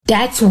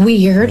That's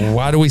weird.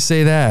 Why do we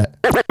say that?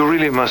 You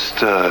really must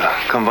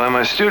come by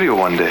my studio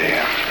one day.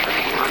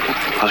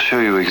 I'll show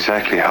you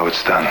exactly how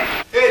it's done.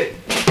 Today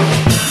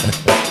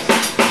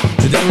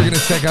we're going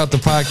to check out the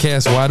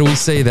podcast, Why Do We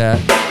Say That?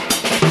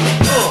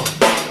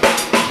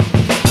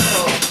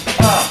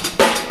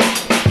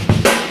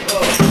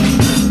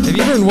 Have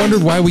you ever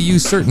wondered why we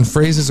use certain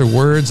phrases or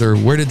words, or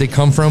where did they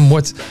come from?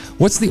 What's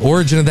the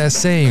origin of that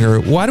saying?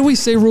 Or why do we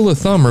say rule of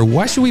thumb? Or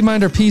why should we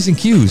mind our P's and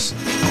Q's?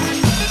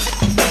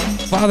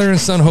 Father and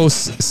son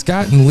hosts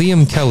Scott and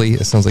Liam Kelly,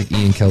 it sounds like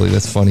Ian Kelly,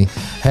 that's funny,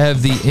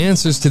 have the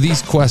answers to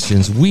these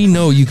questions. We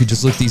know you could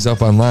just look these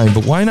up online,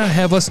 but why not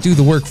have us do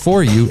the work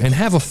for you and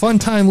have a fun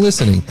time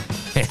listening?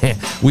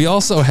 We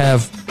also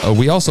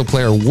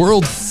play our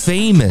world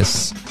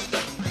famous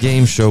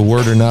game show,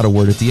 Word or Not a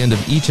Word, at the end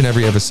of each and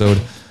every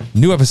episode.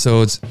 New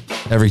episodes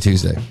every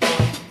Tuesday.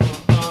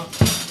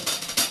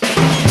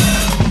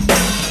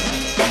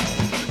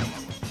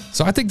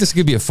 So I think this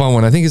could be a fun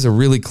one. I think it's a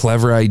really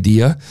clever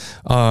idea.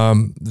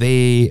 I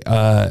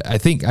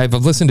think I've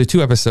listened to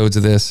 2 episodes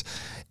of this,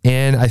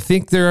 and I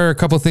think there are a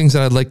couple things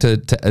that I'd like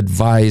to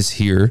advise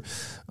here.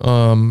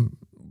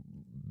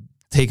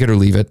 Take it or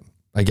leave it,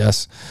 I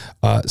guess.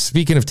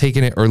 Speaking of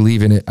taking it or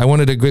leaving it, I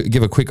wanted to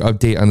give a quick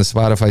update on the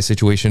Spotify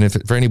situation.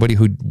 For anybody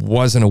who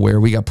wasn't aware,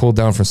 we got pulled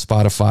down from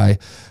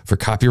Spotify for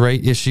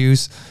copyright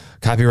issues.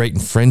 Copyright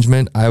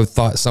infringement. I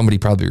thought somebody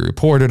probably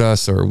reported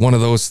us or one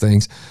of those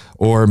things,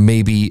 or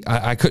maybe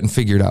I couldn't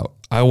figure it out.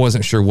 I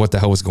wasn't sure what the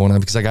hell was going on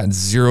because I got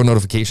 0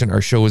 notification.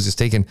 Our show was just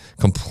taken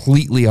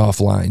completely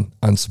offline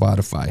on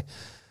Spotify.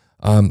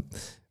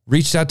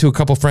 Reached out to a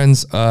couple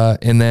friends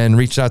and then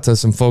reached out to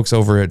some folks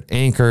over at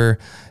Anchor,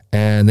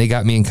 and they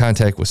got me in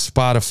contact with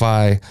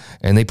Spotify,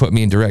 and they put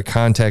me in direct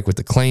contact with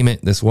the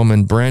claimant, this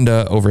woman,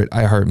 Brenda, over at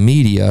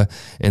iHeartMedia.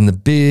 And the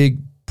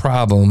big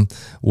problem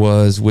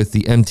was with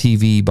the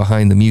MTV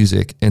behind the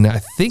music. And I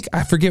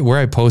forget where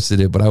I posted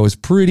it, but I was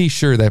pretty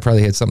sure that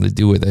probably had something to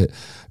do with it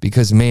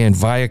because, man,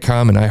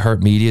 Viacom and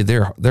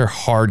iHeartMedia, they're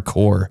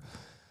hardcore.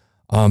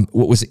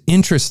 What was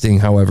interesting,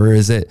 however,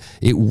 is that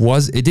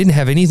it didn't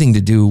have anything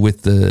to do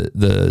with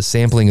the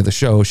sampling of the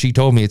show. She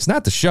told me it's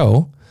not the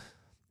show.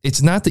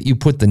 It's not that you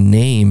put the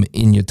name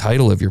in your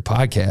title of your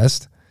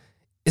podcast.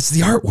 It's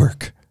the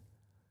artwork.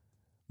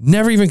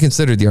 Never even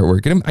considered the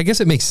artwork. And I guess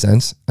it makes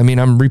sense. I mean,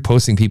 I'm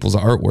reposting people's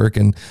artwork,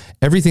 and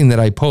everything that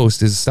I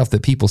post is stuff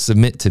that people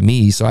submit to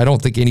me. So I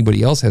don't think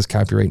anybody else has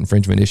copyright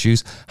infringement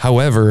issues.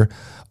 However,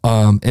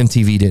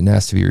 MTV didn't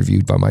ask to be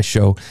reviewed by my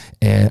show,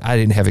 and I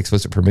didn't have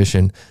explicit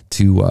permission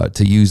to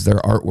use their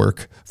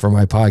artwork for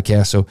my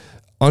podcast. So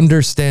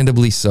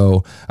understandably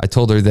so, I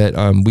told her that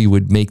we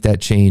would make that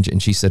change,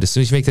 and she said, as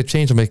soon as you make that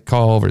change, I'll make a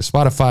call over to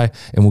Spotify,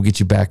 and we'll get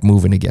you back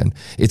moving again.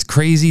 It's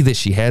crazy that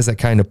she has that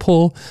kind of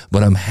pull,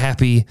 but I'm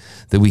happy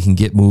that we can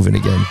get moving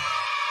again.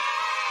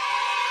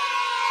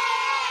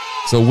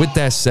 So with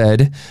that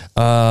said,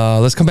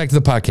 let's come back to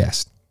the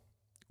podcast.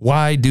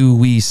 Why do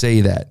we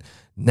say that?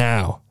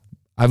 Now,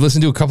 I've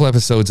listened to a couple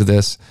episodes of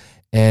this,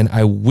 and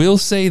I will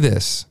say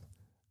this.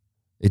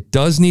 It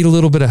does need a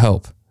little bit of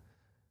help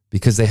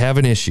because they have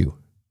an issue.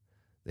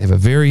 They have a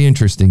very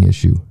interesting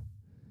issue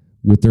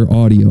with their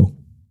audio.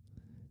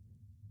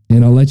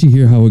 And I'll let you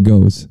hear how it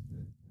goes.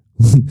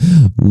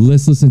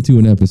 Let's listen to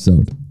an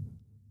episode.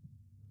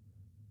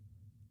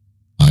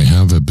 I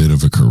have a bit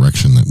of a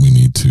correction that we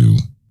need to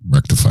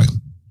rectify.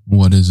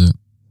 What is it?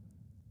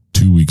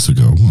 2 weeks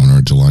ago on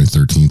our July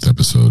 13th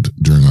episode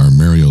during our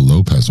Mario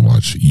Lopez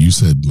watch, you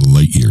said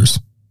light years.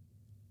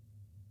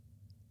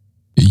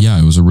 Yeah,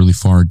 it was a really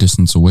far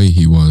distance away.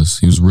 He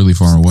was really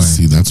far away.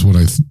 See, that's what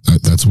I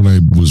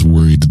was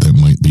worried that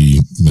might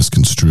be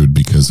misconstrued,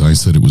 because I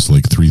said it was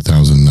like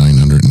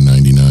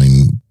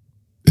 3,999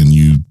 and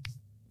you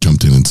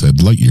jumped in and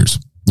said light years.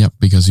 Yep,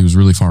 because he was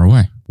really far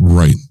away.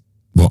 Right.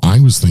 Well,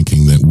 I was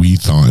thinking that we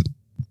thought,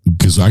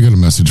 because I got a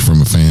message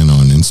from a fan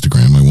on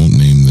Instagram, I won't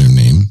name their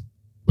name,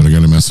 but I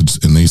got a message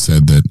and they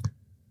said that...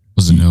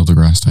 Was it Neil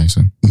deGrasse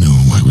Tyson? No,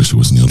 I wish it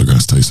was Neil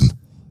deGrasse Tyson.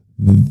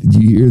 Do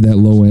you hear that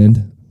low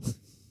end?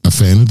 A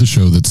fan of the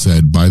show that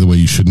said, by the way,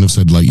 you shouldn't have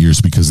said light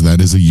years because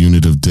that is a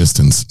unit of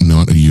distance,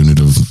 not a unit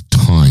of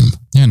time.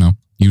 Yeah, no,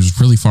 he was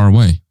really far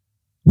away.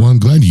 Well, I'm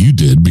glad you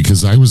did,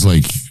 because I was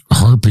like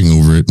harping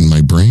over it in my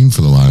brain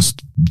for the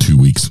last 2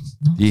 weeks.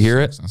 Do you hear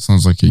it? That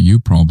sounds like a you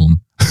problem.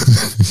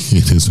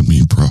 It is a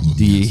me problem.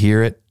 Do you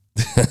hear it?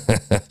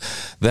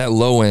 That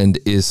low end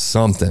is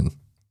something.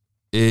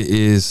 It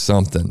is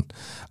something.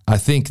 I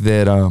think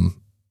that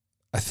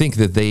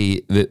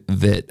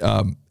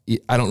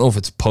I don't know if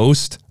it's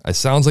post. It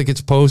sounds like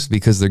it's post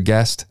because their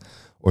guest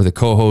or the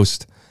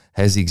co-host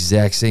has the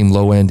exact same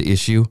low end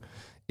issue.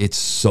 It's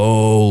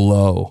so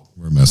low.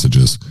 Our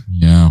messages.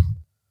 Yeah.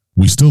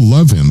 We still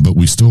love him, but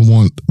we still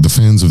want the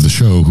fans of the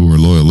show who are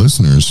loyal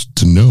listeners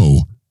to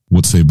know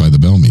what Saved by the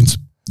Bell means.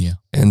 Yeah.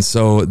 And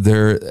so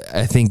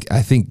I think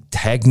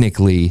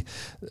technically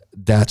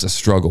that's a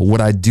struggle.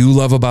 What I do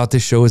love about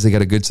this show is they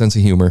got a good sense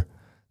of humor.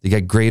 They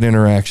got great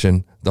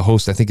interaction. The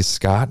host, I think, is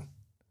Scott.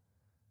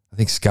 I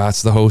think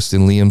Scott's the host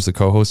and Liam's the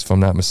co-host, if I'm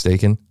not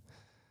mistaken.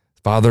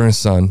 father and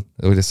son,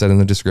 like I said in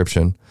the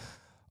description.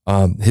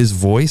 His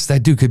voice,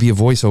 that dude could be a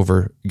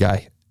voiceover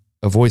guy,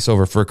 a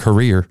voiceover for a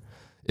career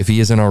if he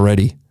isn't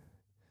already.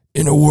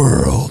 In a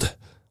world.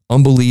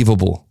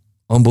 Unbelievable.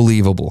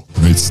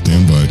 Right,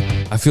 stand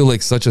by. I feel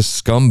like such a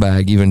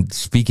scumbag even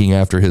speaking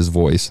after his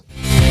voice.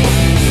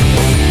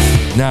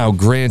 Now,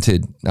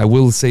 granted, I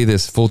will say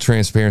this, full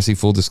transparency,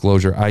 full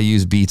disclosure, I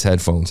use Beats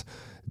headphones.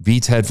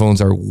 Beats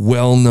headphones are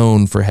well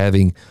known for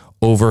having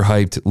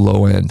overhyped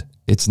low end.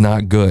 It's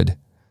not good.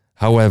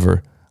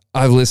 However,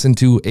 I've listened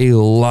to a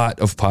lot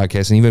of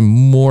podcasts and even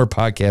more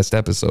podcast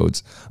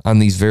episodes on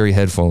these very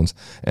headphones,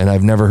 and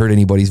I've never heard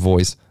anybody's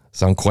voice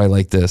sound quite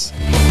like this.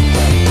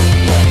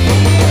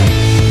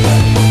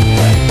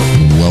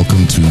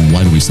 Welcome to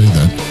Why Do We Say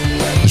That?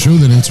 The show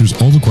that answers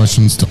all the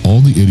questions to all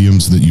the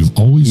idioms that you've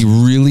always... He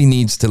really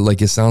needs to,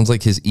 like, it sounds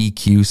like his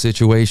EQ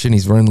situation.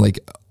 He's running like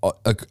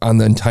on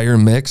the entire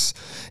mix,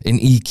 an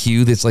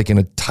EQ that's like in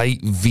a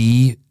tight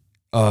V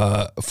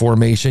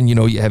formation. You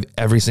know, you have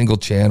every single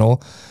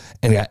channel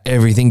and got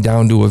everything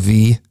down to a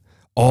V.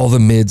 All the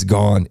mids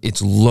gone.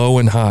 It's low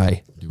and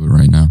high. Do it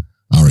right now.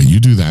 All right, you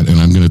do that, and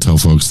I'm going to tell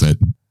folks that...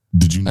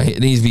 Did you know?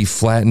 It needs to be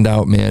flattened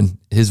out, man.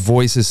 His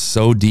voice is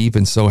so deep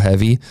and so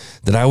heavy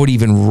that I would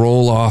even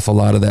roll off a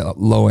lot of that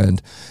low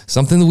end.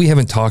 Something that we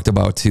haven't talked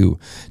about too,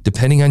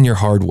 depending on your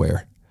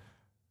hardware.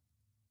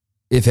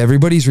 If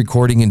everybody's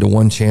recording into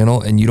one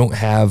channel and you don't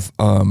have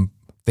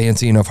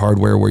fancy enough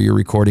hardware where you're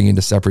recording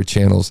into separate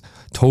channels,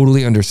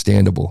 totally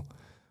understandable.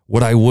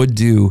 What I would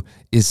do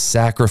is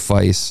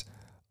sacrifice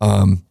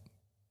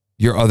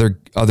your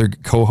other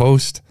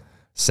co-host,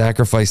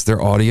 sacrifice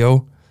their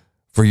audio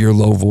for your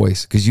low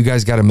voice, because you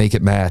guys got to make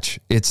it match.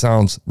 It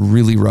sounds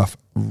really rough,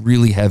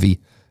 really heavy.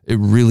 It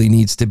really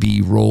needs to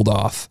be rolled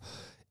off.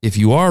 If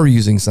you are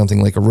using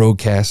something like a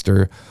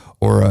Rodecaster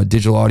or a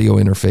digital audio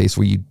interface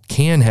where you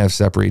can have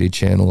separated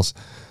channels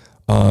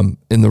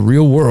in the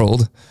real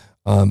world,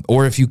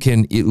 or if you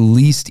can at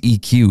least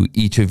EQ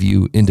each of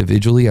you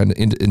individually on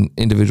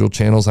individual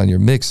channels on your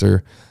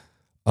mixer,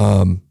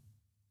 I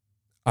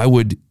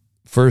would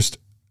first,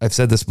 I've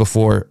said this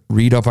before,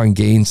 read up on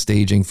gain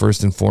staging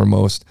first and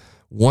foremost.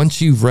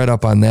 Once you've read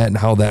up on that and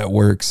how that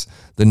works,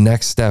 the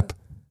next step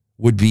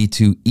would be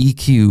to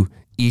EQ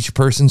each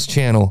person's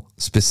channel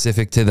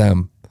specific to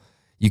them.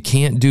 You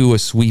can't do a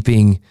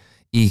sweeping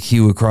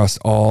EQ across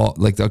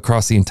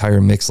across the entire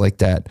mix like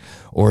that.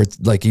 Or it's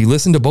like you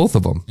listen to both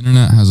of them.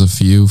 Internet has a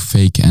few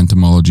fake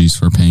entomologies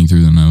for paying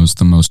through the nose,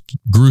 the most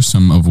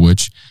gruesome of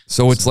which.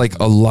 So it's like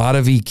a lot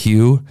of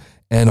EQ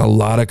and a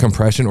lot of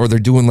compression, or they're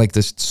doing like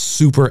this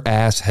super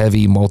ass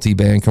heavy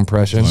multi-band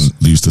compression.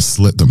 They used to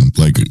slit them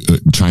like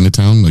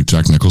Chinatown, like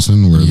Jack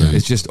Nicholson, where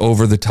It's just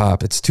over the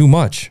top. It's too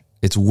much.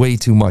 It's way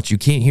too much. You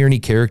can't hear any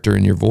character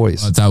in your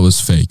voice. That was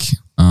fake.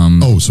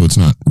 So it's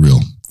not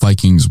real.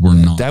 Vikings were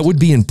not. That would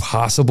be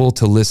impossible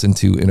to listen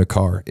to in a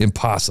car.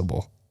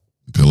 Impossible.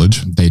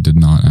 Pillage? They did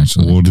not,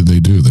 actually. What did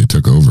they do? They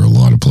took over a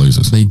lot of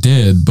places. They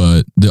did,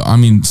 but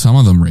some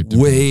of them raped.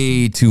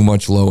 Way too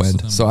much low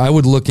end. So I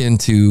would look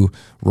into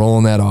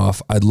rolling that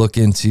off. I'd look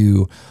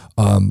into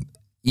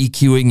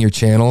EQing your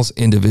channels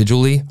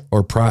individually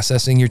or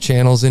processing your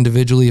channels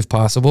individually if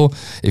possible.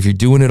 If you're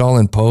doing it all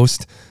in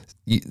post,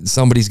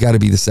 somebody's got to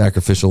be the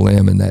sacrificial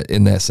lamb in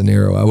that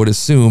scenario. I would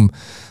assume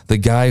the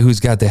guy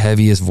who's got the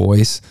heaviest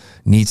voice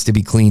needs to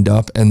be cleaned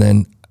up, and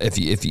then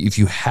if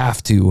you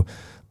have to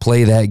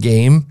play that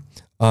game,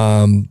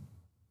 and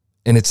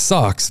it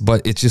sucks,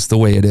 but it's just the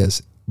way it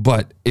is.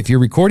 But if you're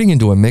recording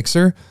into a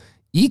mixer,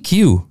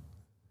 EQ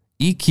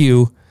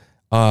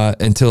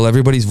until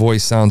everybody's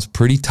voice sounds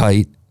pretty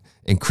tight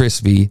and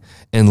crispy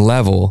and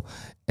level.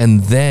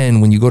 And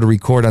then when you go to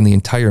record on the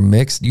entire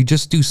mix, you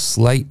just do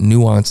slight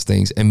nuanced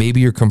things and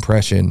maybe your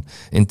compression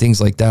and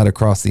things like that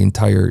across the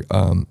entire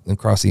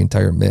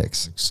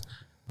mix.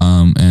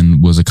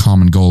 And was a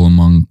common goal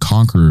among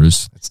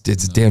conquerors.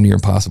 It's damn near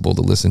impossible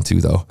to listen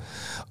to, though.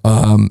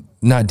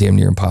 Not damn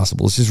near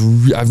impossible. It's just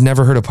I've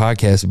never heard a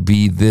podcast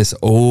be this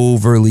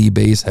overly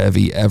bass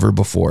heavy ever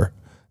before,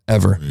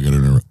 ever.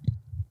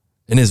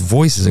 And his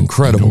voice is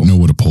incredible. I don't know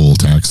what a poll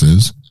tax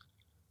is,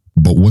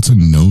 but what's a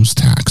nose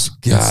tax?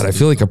 God, I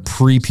feel like a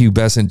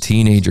prepubescent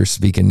teenager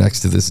speaking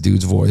next to this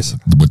dude's voice.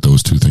 What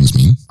those two things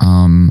mean?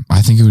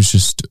 I think it was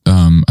just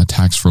a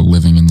tax for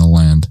living in the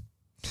land.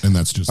 And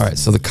that's just... All right,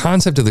 so the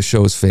concept of the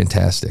show is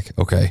fantastic,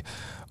 okay?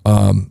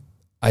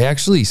 I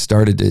actually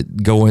started to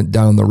go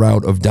down the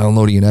route of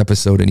downloading an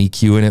episode and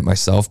EQing it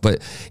myself,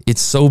 but it's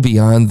so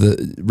beyond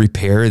the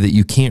repair that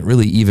you can't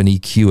really even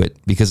EQ it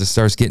because it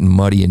starts getting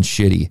muddy and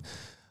shitty.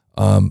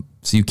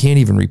 So you can't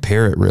even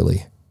repair it,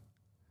 really.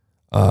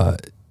 I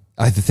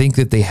think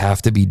that they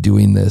have to be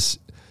doing this.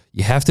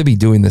 You have to be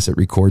doing this at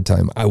record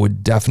time. I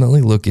would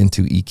definitely look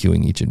into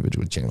EQing each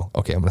individual channel.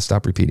 Okay, I'm going to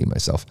stop repeating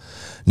myself.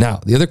 Now,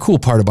 the other cool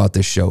part about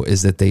this show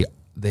is that they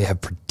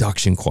have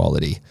production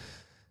quality.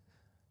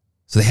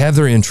 So they have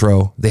their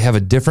intro. They have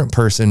a different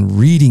person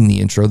reading the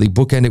intro. They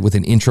bookend it with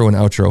an intro and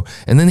outro.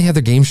 And then they have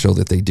their game show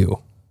that they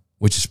do,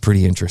 which is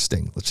pretty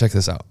interesting. Let's check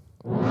this out.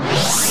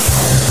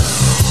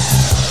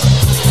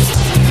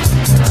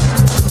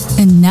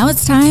 Now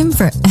it's time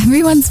for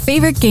everyone's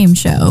favorite game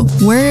show,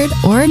 Word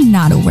or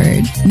Not a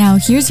Word. Now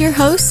here's your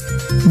host,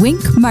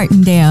 Wink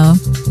Martindale.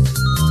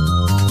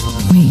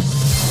 Wait,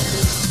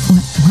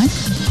 what?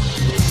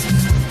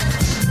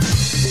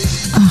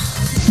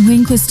 Oh,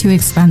 Wink was too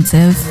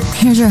expensive.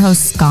 Here's your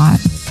host, Scott.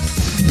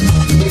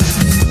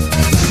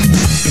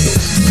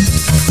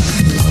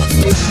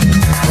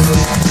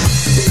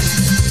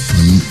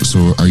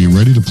 So are you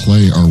ready to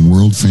play our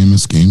world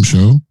famous game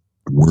show,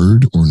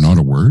 Word or Not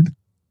a Word?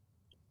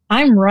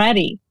 I'm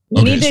ready.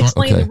 You need to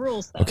explain the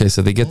rules, though. Okay,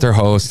 so they get their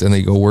host and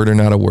they go word or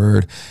not a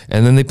word,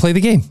 and then they play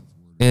the game.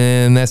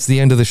 And that's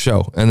the end of the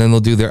show. And then they'll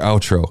do their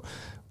outro.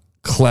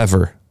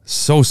 Clever.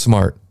 So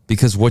smart.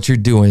 Because what you're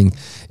doing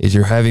is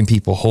you're having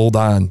people hold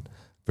on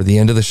for the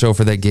end of the show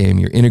for that game.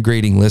 You're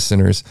integrating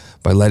listeners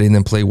by letting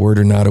them play word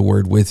or not a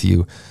word with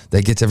you.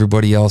 That gets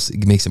everybody else,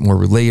 it makes it more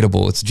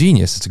relatable. It's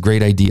genius. It's a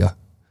great idea.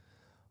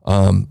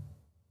 I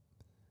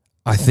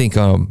think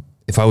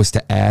if I was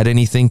to add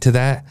anything to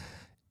that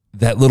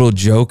little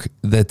joke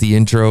that the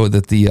intro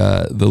that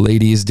the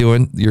lady is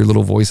doing, your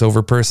little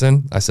voiceover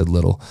person, I said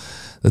little,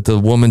 that the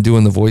woman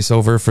doing the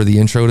voiceover for the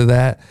intro to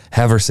that,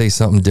 have her say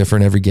something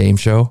different every game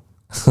show.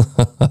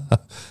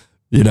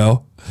 You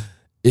know,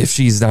 if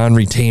she's on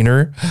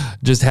retainer,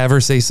 just have her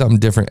say something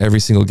different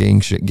every single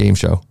game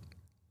show.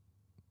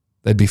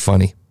 That'd be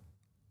funny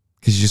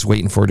because you're just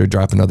waiting for her to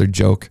drop another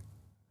joke.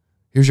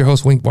 Here's your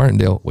host, Wink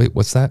Martindale. Wait,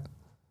 what's that?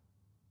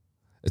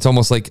 It's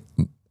almost like,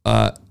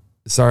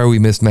 sorry we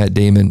missed Matt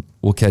Damon.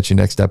 We'll catch you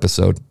next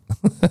episode.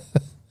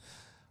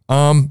 It's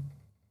a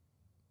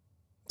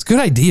good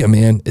idea,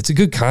 man. It's a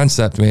good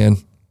concept, man.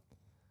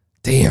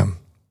 Damn.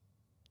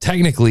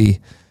 Technically,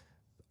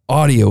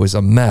 audio is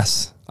a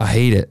mess. I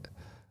hate it.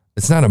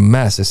 It's not a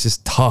mess. It's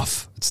just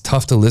tough. It's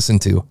tough to listen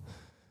to.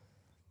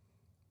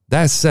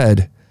 That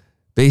said,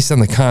 based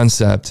on the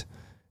concept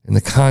and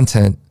the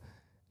content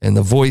and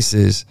the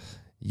voices,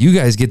 you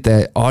guys get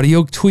that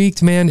audio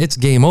tweaked, man, it's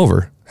game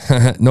over.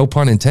 No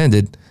pun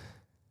intended.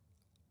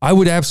 I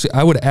would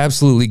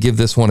absolutely give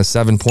this one a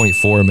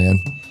 7.4, man.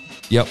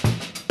 Yep.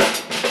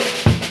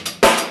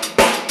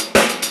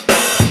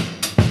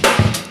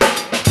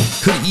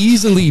 Could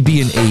easily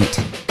be an 8.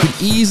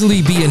 Could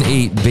easily be an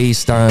 8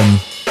 based on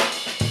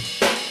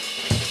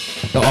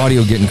the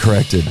audio getting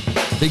corrected.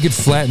 They could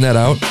flatten that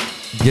out,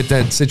 get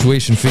that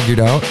situation figured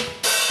out.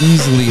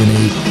 Easily an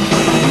 8.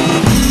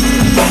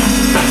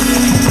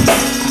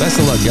 Best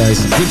of luck,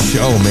 guys. Good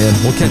show, man.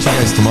 We'll catch you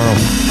guys tomorrow.